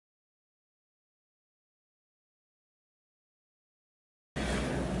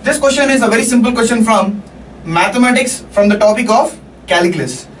This question is a very simple question from mathematics, from the topic of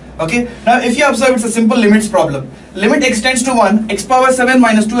calculus. Okay, now if you observe, it's a simple limits problem. Limit x tends to 1, x power 7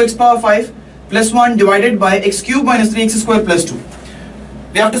 minus 2x power 5 plus 1 divided by x cube minus 3x square plus 2.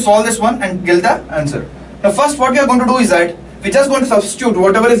 We have to solve this one and get the answer. Now first what we are going to do is that we're just going to substitute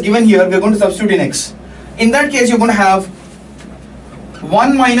whatever is given here, we're going to substitute in x. In that case, you're going to have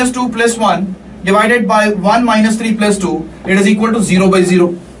 1 minus 2 plus 1 divided by 1 minus 3 plus 2, it is equal to 0 by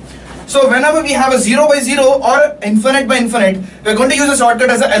 0. So whenever we have a 0 by 0 or infinite by infinite, we're going to use a shortcut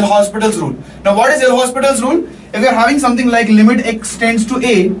as a L'Hospital's rule. Now what is L'Hospital's rule? If you're having something like limit x tends to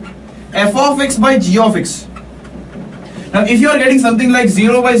a, f of x by g of x. Now if you are getting something like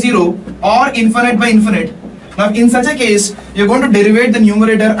 0 by 0 or infinite by infinite, now in such a case, you're going to derivate the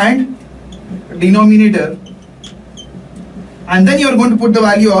numerator and denominator, and then you're going to put the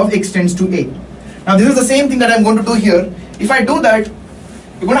value of x tends to a. Now this is the same thing that I'm going to do here. If I do that,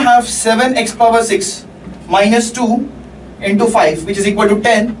 you're going to have 7x power 6 minus 2 into 5, which is equal to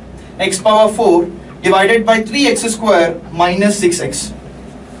 10 x power 4 divided by 3x square minus 6x,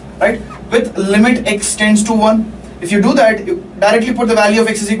 right, with limit x tends to 1. If you do that, you directly put the value of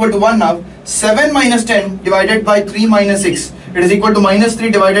x is equal to 1 now. 7 minus 10 divided by 3 minus 6, it is equal to minus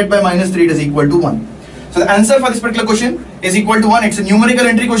 3 divided by minus 3, it is equal to 1. So the answer for this particular question is equal to 1. It's a numerical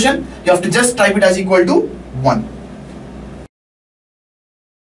entry question. You have to just type it as equal to 1.